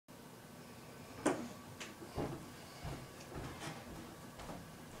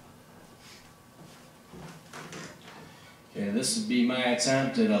This would be my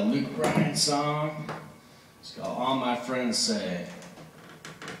attempt at a Luke Bryan song. It's called All My Friends Say.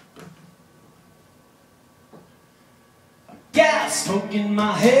 I got smoke in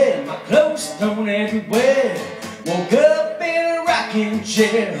my head, my clothes thrown everywhere. Woke up in a rocking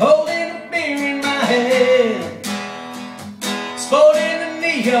chair, holding a beer in my hand, sporting a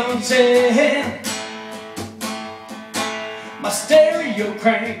neon tan. My stereo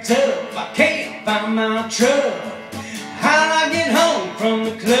cranked up, I can't find my truck. How'd I get home from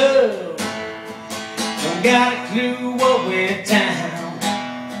the club? Don't got a clue what went down.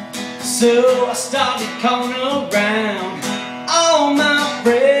 So I started calling around. All my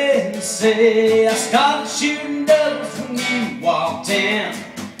friends say I started shooting doubles when you walked in.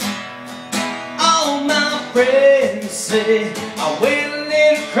 All my friends say I went a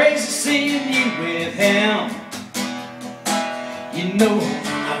little crazy seeing you with him. You know,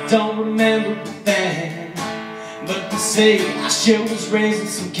 I don't remember a thing, but they say I sure was raising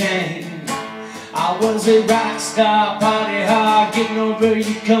some cane. I was a rock star, party hard, getting over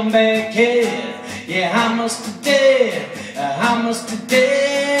you come back here. Yeah, I must have did, I must have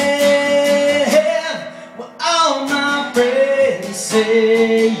did. Well, all my friends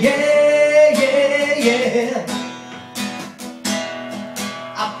say, yeah, yeah, yeah.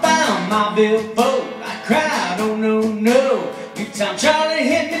 I found my billboard, I cried, oh no, no. Good time Charlie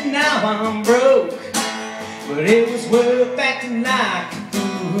hit me, now I'm broke. But it was worth acting like a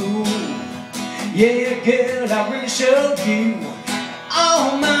fool. Yeah, girl, I really showed you.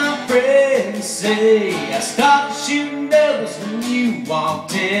 All my friends say I started shooting doubles when you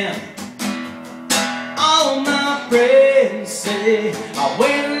walked in. All my friends say I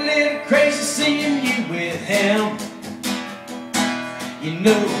went a little crazy seeing you with him. You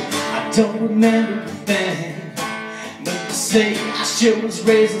know, I don't remember a thing, but they say I sure was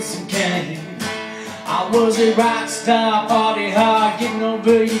raising some cane. I was a rock star, party hard, getting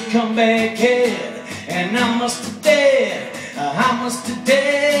over you come back here. And I must have dead, I must have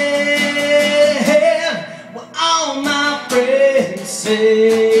dead. Well, all my friends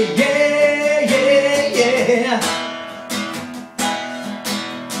say, yeah, yeah, yeah.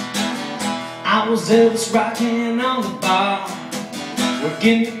 I was Elvis rocking on the bar,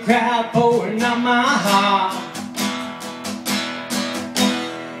 working the crowd, pouring out my heart.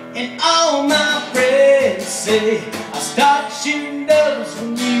 And all my friends say I started shooting doubles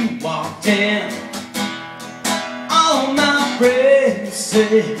when you walked in. All my friends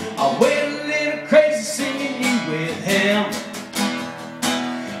say I went a little crazy seeing you with him.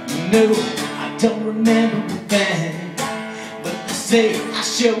 You know, I don't remember a thing, but they say I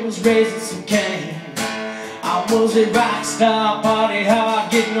sure was raising some cane. I was a rock star, party hard,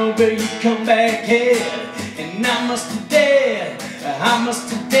 getting over you come back here. And I must have dead, I must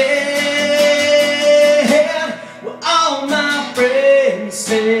have dead. Well, all my friends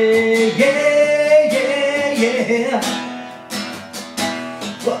say, yeah, yeah, yeah.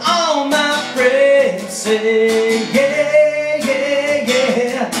 Well, all my friends say, yeah.